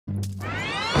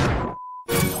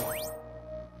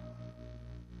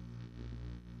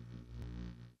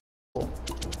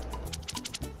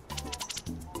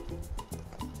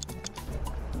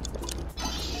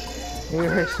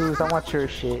Here, Jesus, I want your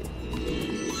shit.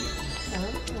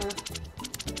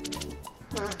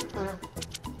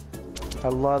 I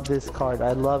love this card.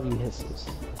 I love you, Jesus.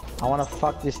 I wanna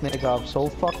fuck this nigga up so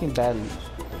fucking badly.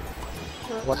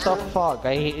 What the fuck?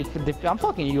 I hate it. I'm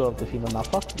fucking you up, Defino. Now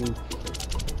fuck you.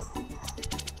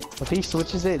 If he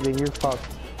switches it, then you're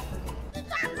fucked.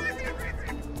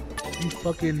 You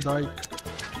fucking dyke.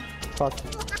 Fuck.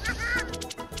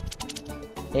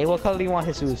 Hey, what color do you want,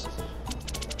 Jesus?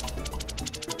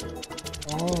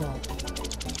 Oh.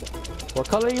 What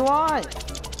color you want?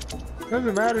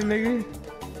 Doesn't matter, nigga.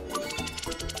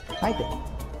 Right there.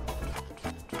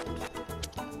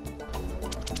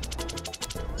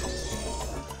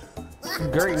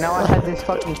 Great, now I have this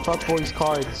fucking fuckboy's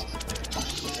cards.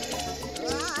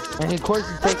 And of course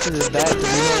he takes it as bad, you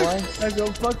know why? Like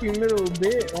a fucking little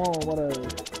bit. Oh, whatever.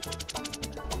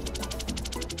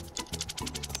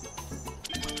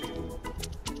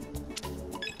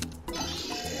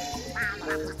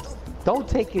 Don't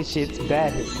take his shit, it's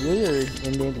bad. You're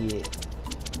an idiot.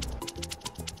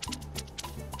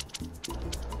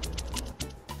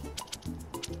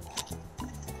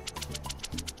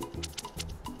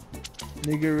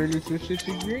 Nigga really switched it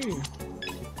to green.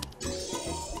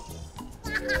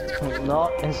 No,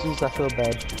 Jesus, I feel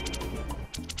bad.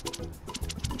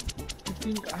 You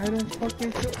think I don't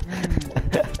fucking feel?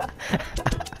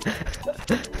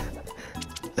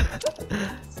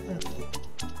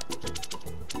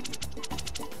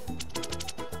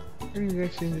 Let me go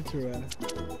change it to red.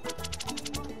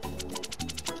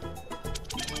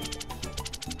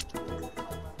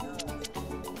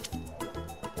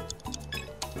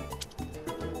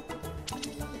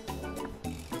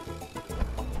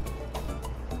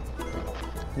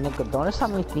 Nigga, don't notice how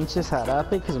many pinches jarape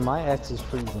because my ass is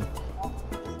freezing.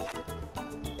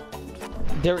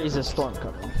 There is a storm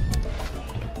coming.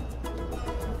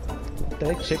 Did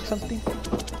I check something?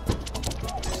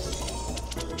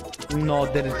 No,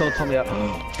 didn't. Don't tell me that.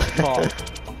 Fuck.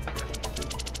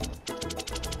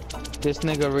 This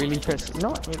nigga really pressed.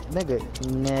 No, nigga.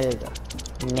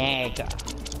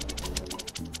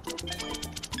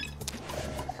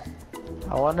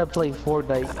 I wanna play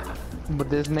Fortnite, but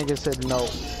this nigga said no.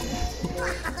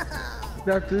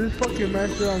 After this fucking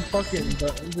match, I'm fucking.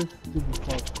 But I'm just stupid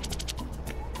fuck.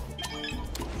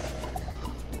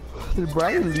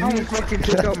 Brian, I'm gonna fucking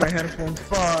take out my headphones.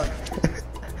 Fuck.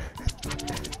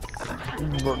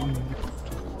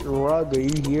 Rog, are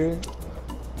you here?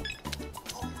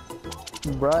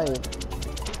 Brian.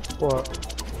 What?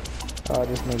 Oh,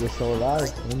 this nigga's so loud.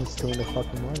 He's 2 in the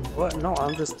fucking morning. What? No,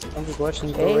 I'm just watching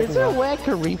you. Hey, is there a way I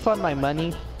can refund my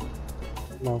money?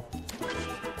 No.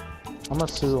 I'ma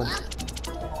sue him.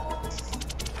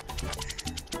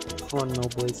 Come on, no,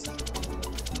 boys.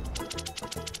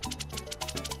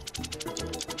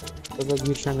 It's like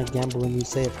you trying to gamble when you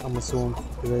say if I'm assuming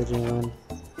because I didn't win.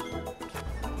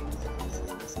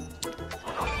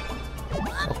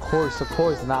 Of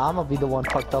course. Now I'm gonna be the one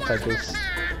fucked up at this.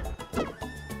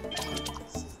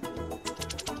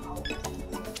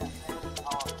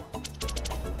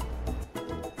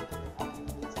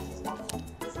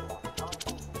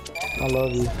 I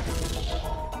love you.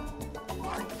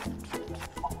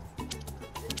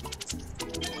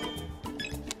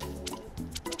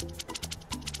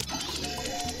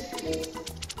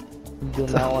 You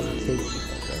do not want to take it.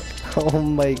 Oh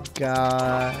my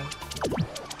god.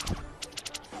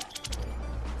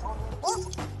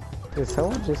 Can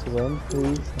someone just win,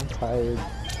 please? I'm tired.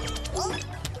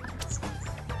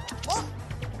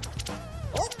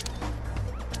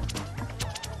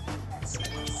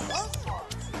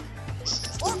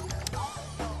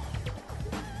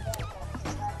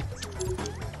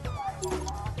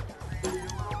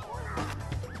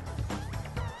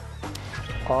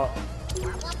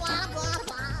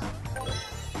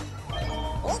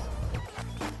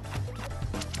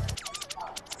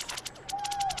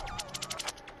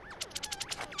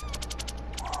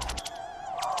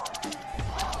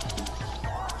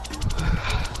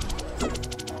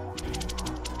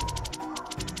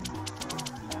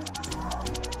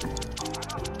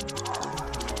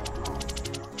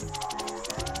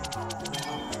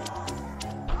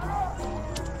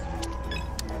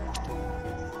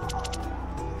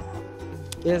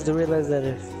 You guys do realize that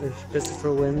if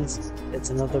Christopher wins, it's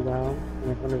another round,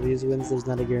 and if one of you wins, there's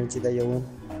not a guarantee that you'll win.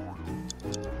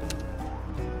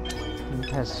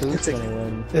 Jesus gonna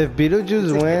win. If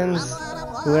Beetlejuice wins,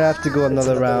 we're gonna have to go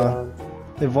another round.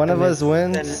 If one of us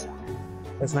wins,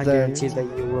 It's not The- guaranteed that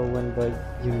you will win, but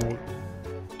you might.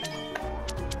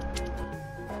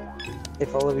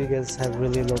 If all of you guys have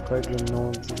really low cards, then no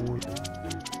one's gonna win.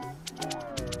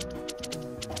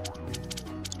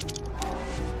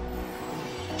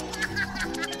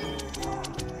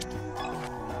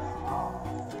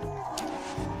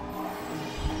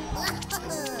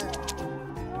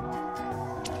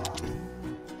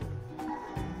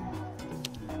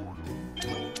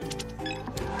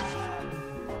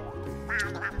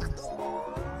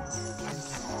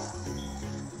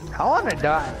 I wanna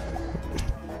die.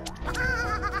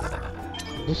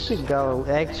 This should go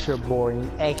extra boring,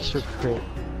 extra quick.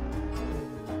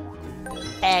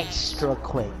 Extra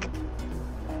quick.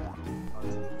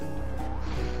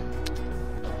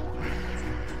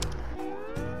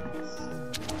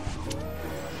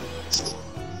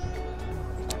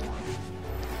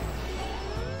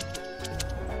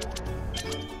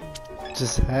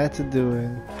 Just had to do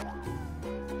it.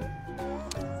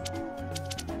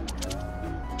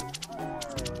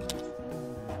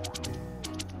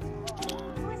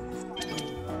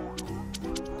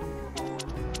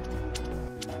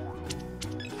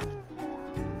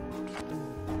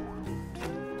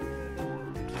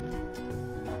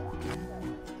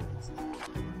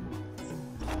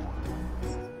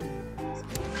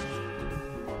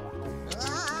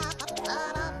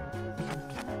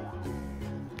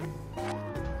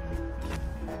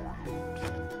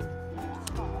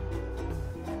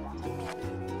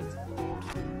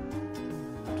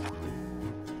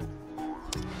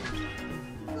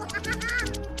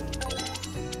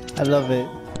 I love it.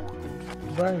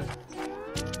 Brian,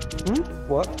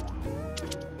 What?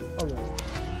 hold on.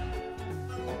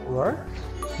 What?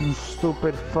 You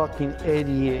stupid fucking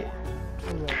idiot.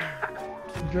 Hold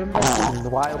on. Join my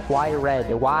Why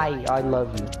red? Why I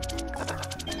love you?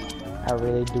 I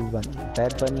really do, Bunny.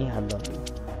 Bad Bunny, I love you.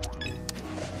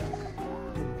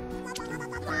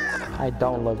 I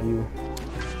don't love you.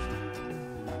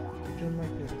 join my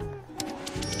kid.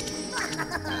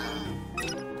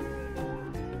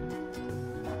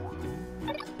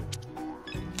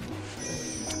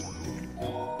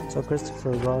 So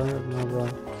Christopher, raw or no raw?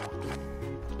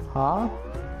 Huh?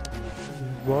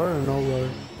 Raw or no raw?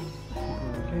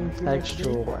 Can you see my Extra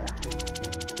screen? rare.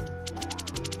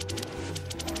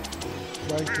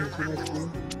 Brian, can you see my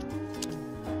screen?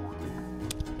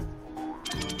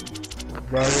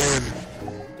 Brian.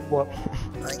 What?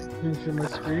 Can you see my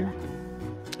screen?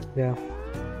 Yeah.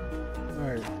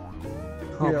 Alright.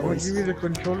 Oh, Yeah, I'm gonna boys. give you the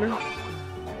controller.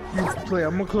 You play.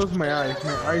 I'm gonna close my eyes.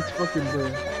 My eyes fucking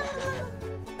burn.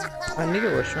 I knew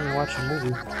I was trying to watch a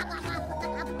movie.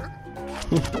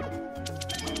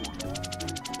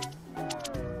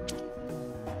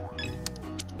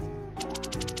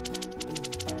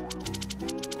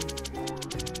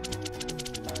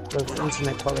 The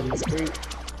internet quality is great.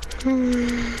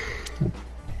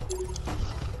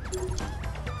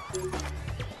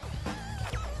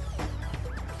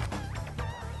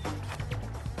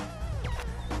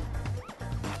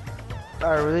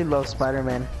 I really love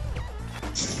Spider-Man.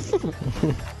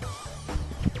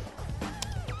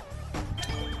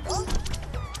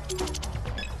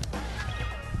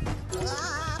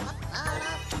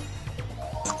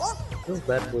 Those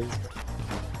bad boys.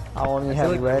 I only I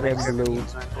have feel red like and blue.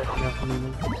 games aren't good enough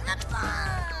anymore.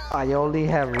 I only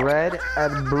have red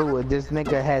and blue, and this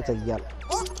nigga has a yellow.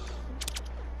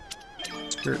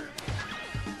 Skirt.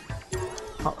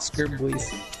 Hot skirt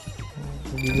boys.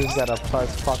 You just got a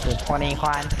plus fucking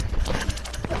 21.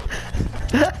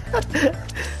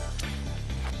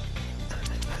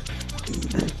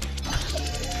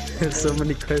 There's so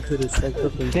many cards that are stacked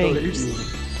up in Thank colors. you.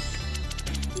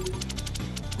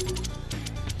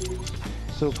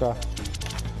 Suka.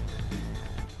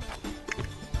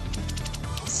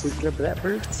 Secret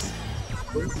blackbirds.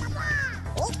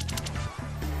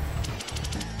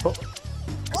 Oh.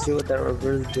 See what that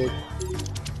reverse did.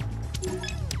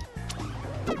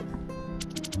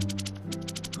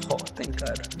 Oh, thank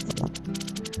God.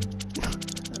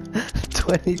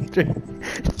 23.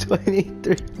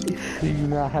 23. Do you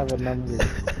not have a number?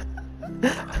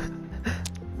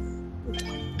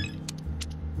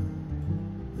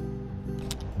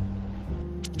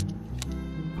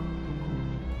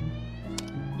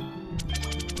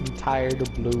 I'm tired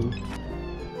of blue.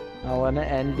 I wanna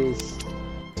end this.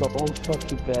 So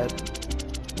fucking bad.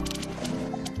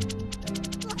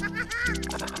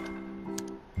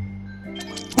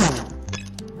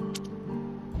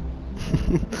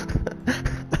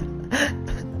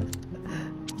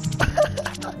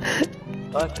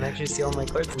 Oh, I can actually see all my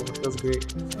cards now. It feels great.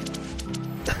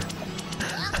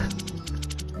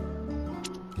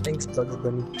 Thanks, Bugs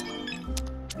Bunny.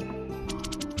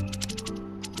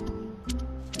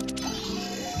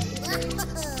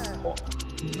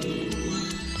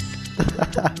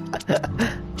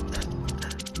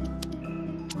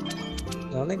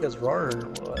 I think that's raw or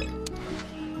what?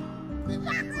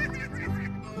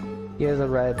 Here's a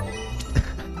red.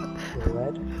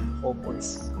 Red? Oh,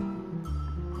 boys.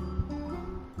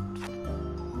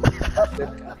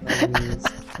 Good God.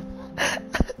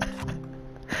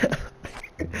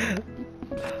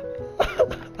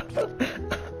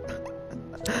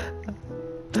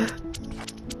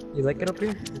 You like it up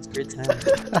here? It's a great time.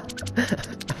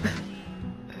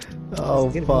 Oh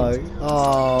fuck.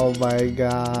 Oh my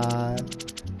god.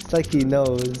 It's like he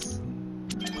knows.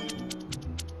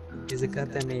 He's a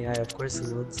goddamn AI, of course he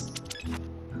would.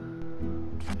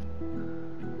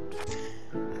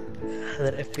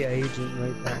 That FBI agent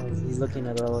right now, he's looking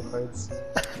at all the cards.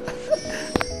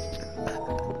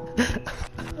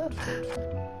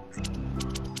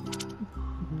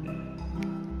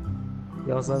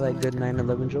 You also have that good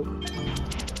 9/11 joke?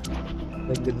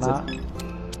 Like good Nah.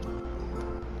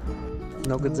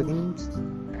 No good games?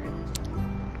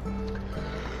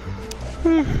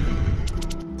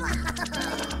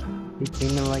 He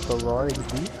came in like a raw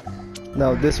XD?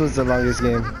 No, this was the longest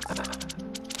game.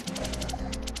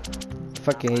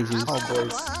 Fucking hate you. Oh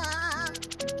boys.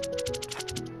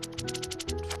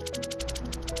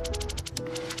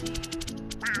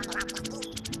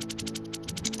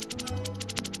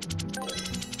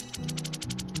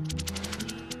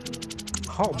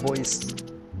 Oh boys.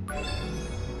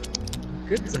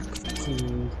 Good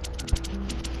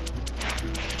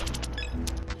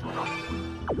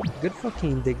Good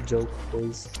fucking dick joke,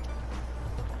 boys.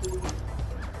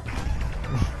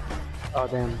 Oh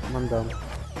damn, I'm done.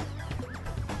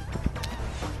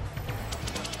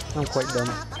 I'm quite done.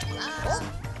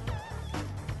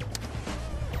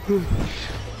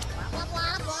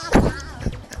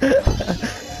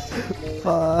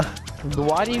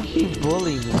 Why do you keep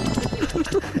bullying me?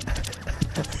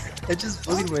 I just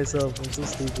bullied myself, I'm so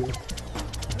stupid.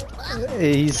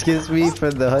 He skips me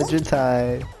for the 100th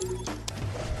time.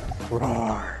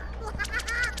 Roar.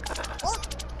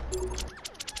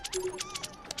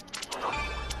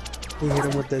 We hit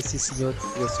him with that CC note,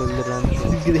 yes, so little.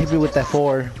 He's gonna hit me with that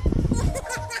 4.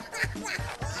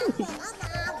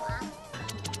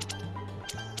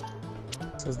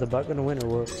 So is the bot gonna win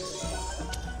or what?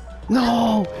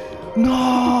 No!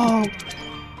 No!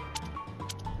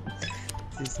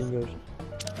 CC note.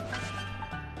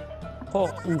 Oh,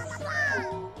 oof.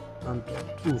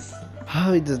 Oof.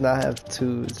 How he does not have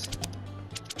 2s?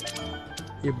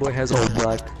 Your boy has all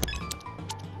black.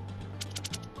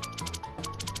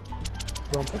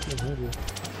 Bro, I'm fucking hungry.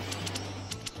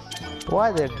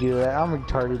 Why did I do that? I'm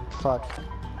retarded. Fuck.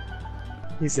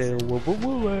 He said, whoop whoop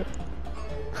whoop.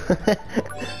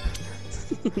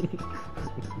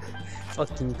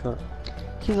 Fucking cunt.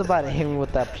 He's about to hit me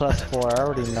with that +4. I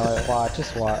already know it. Watch,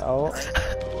 just watch. Oh.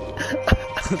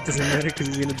 It doesn't matter because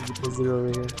he's gonna do the +0 over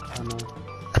here. I know.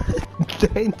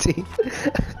 20.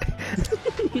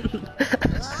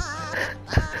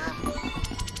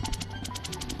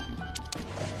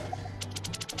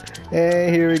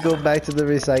 Hey, here we go back to the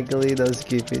recycling. Don't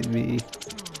skip it, me.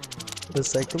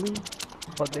 Recycling?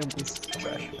 Oh damn, this is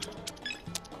trash.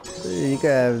 You can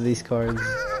have these cards.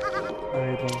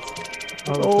 Alright, thanks.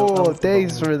 Oh,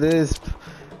 thanks for this.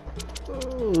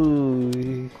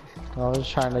 Ooh. I was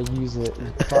trying to use it.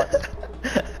 Fuck.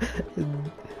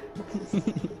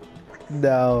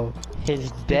 No.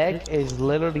 His deck is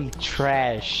literally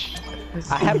trash.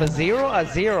 I have a 0, a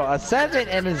 0, a 7,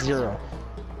 and a 0.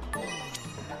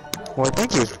 Well,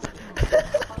 thank you.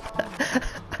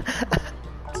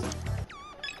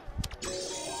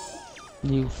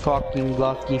 You fucking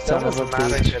lucky son of a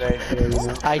Matter bitch. today. Yeah, you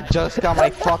know. I just got my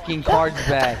fucking cards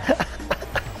back.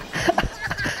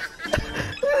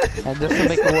 And just to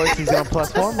make it worse, he's gonna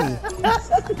 +4 me.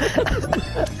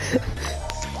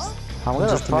 I'm gonna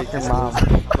Just to fuck make your this mom.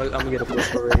 I'm gonna get a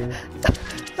 +4 right here.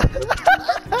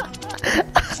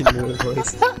 You know the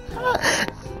voice.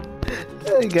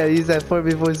 You gotta use that 4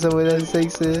 before someone else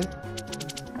takes it.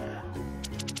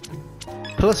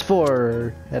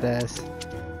 +4, that ass.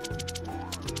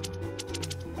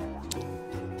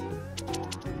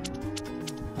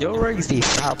 Yo, Regsy,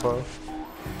 stop, bro.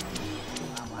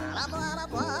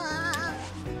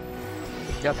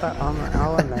 Got that armor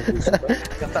hour navigation, bro.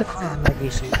 Got that armor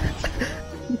navigation.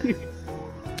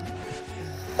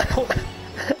 Oh,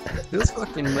 this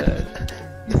fucking mad.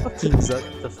 You fucking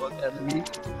zucked the fuck out of me.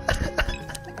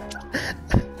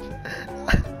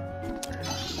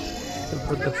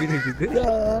 The feeling you good?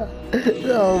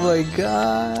 Oh my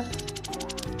god.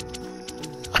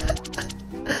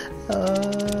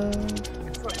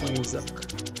 Fucking zuck.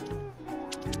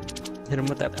 Hit him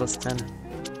with that plus 10.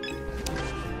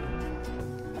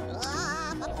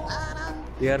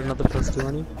 You got another plus 2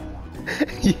 on you?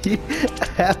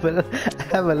 I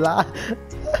have a lot.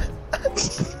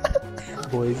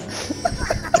 Boys.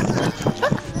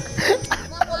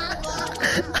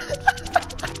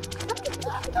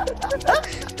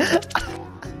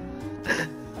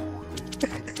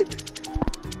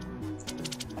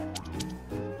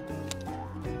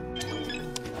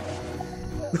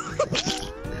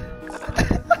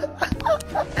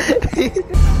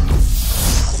 Hehehe